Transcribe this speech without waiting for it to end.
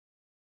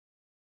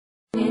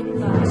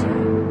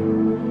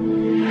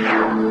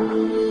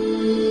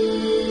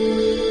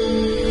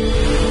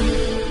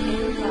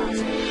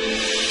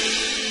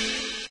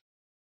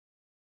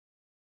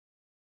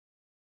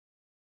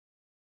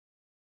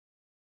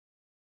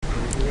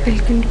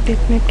Welcome to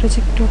Readme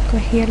Project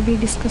Talk. Here we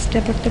discussed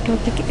about the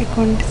topic a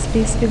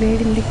context-based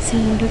word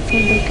indexing model for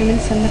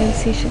document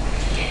summarization.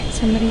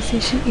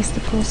 Summarization is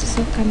the process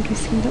of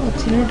compressing the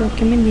original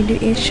document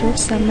into a short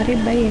summary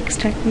by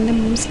extracting the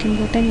most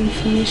important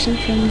information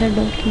from the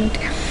document.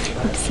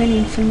 It is an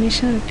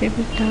information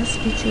retrieval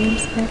task which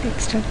aims at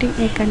extracting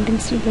a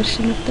condensed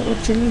version of the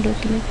original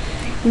document.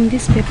 In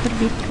this paper,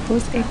 we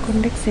propose a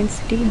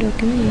context-sensitive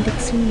document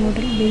indexing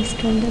model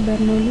based on the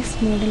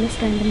Bernoulli's model of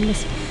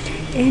randomness.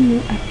 A new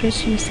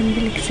approach using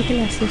the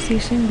lexical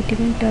association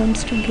between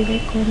terms to give a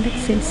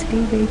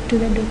context-sensitive weight to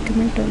the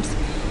document terms.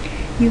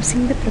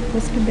 Using the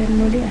proposed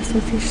Bernoulli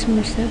association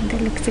measure, the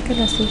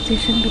lexical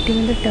association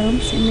between the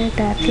terms in a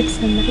target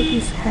summary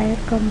is higher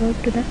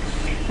compared to the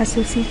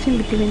association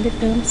between the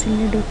terms in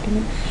a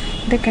document.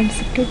 The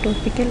concept of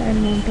topical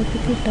and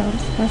non-topical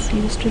terms was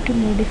used to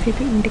modify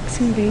the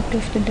indexing weight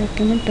of the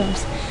document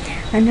terms.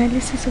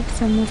 Analysis of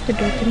some of the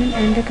document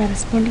and the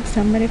corresponding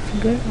summary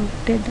figure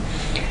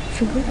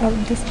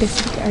out the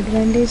specific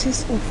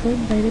advantages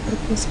offered by the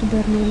proposed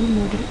Bernoulli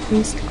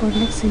model-based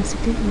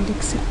context-sensitive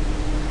indexing.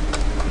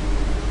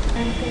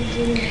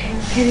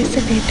 Here is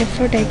the data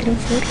flow diagram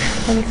for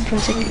our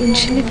project.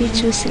 Initially we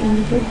choose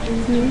input,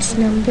 means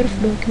number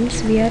of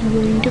documents we are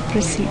going to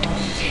proceed.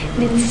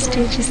 Next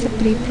stage is the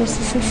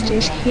pre-processing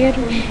stage. Here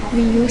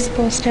we use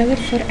post-hour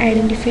for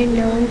identifying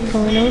noun,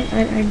 pronoun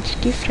and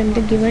adjective from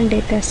the given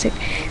data set.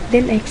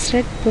 Then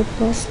extract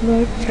proposed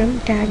word from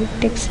tagged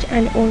text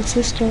and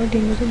also stored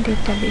in the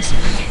database.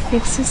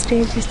 Next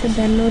stage is the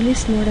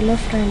Bernoulli's model of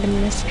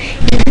randomness.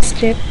 In this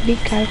step we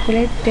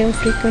calculate term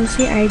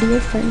frequency,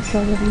 IDF and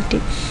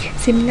probability.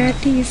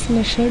 Similarity is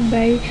measured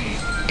by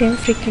term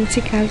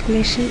frequency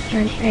calculation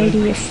and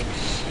IDF.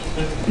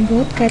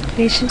 Both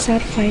calculations are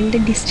find the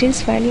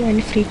distance value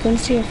and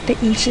frequency of the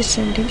each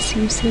sentence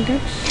using the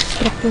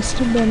proposed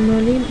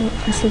Bernoulli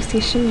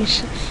association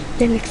measure.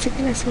 The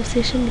lexical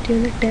association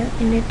between the term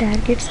in a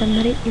target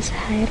summary is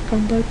higher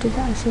compared to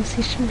the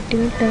association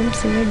between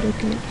terms in a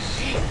document.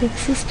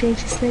 Next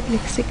stage is the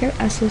lexical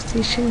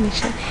association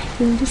measure.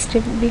 In this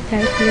step, we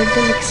calculate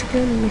the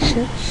lexical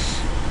measure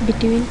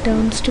between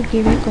terms to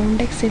give a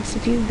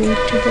context-sensitive weight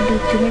to the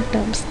document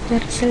terms. The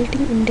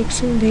resulting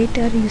indexing weight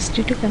are used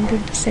to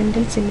compute the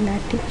sentence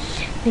similarity.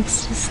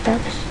 Next is the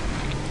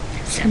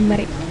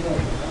summary.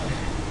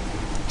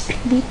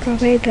 We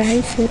provide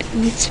rank for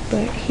each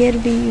word. Here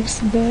we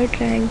use word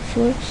rank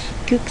for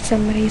quick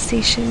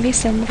summarization. We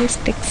summarize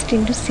text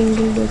into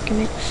single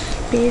document.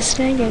 Page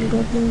rank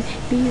algorithm.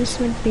 We use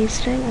one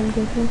page rank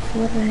algorithm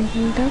for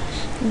ranking the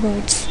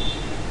words.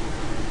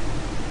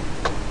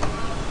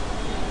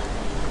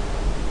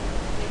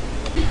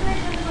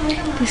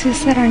 This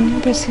is the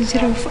running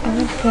procedure of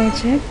our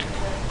project.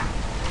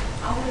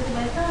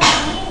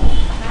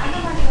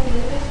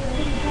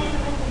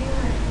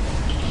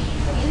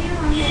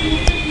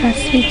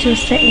 First we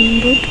choose the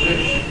input.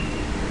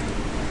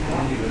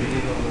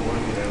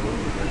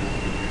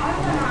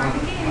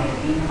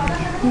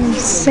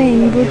 Say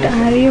input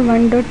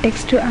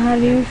ru1.text to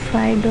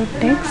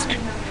ru5.text.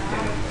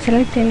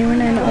 Select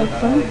anyone and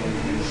open.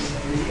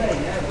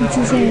 This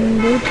is the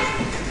input.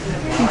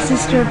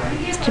 Next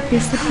step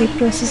is the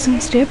pre-processing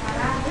step.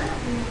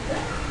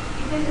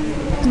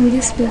 In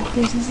this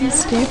pre-processing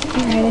step,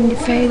 we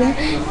identify the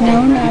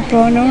noun,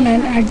 pronoun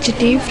and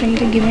adjective from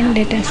the given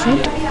data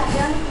set.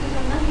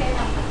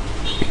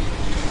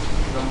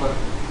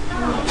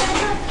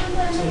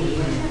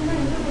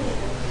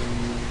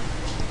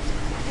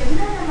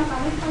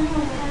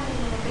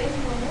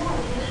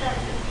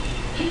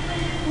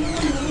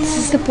 This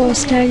is the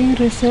post-tagging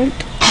result.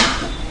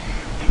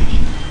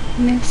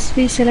 Next,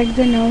 we select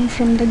the noun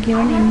from the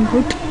given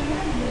input.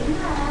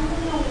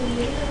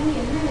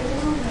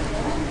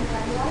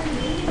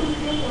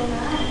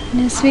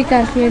 Next, we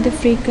calculate the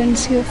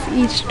frequency of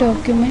each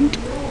document.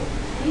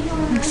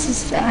 Next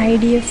is the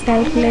IDF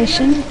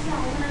calculation.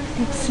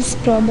 Next is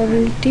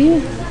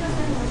probability.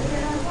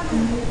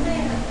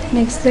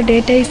 Next, the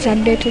data is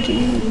updated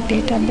in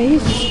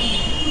database.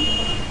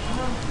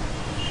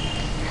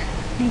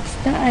 Next,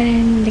 the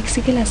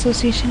lexical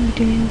association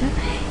between the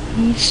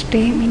each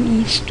term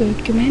in each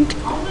document.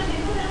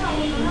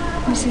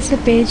 This is the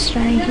page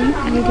ranking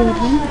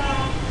algorithm.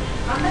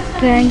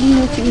 Ranking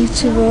of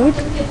each word.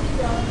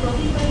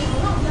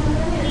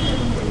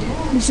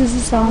 This is the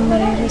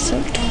summary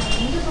result.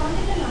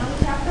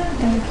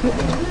 Thank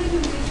you.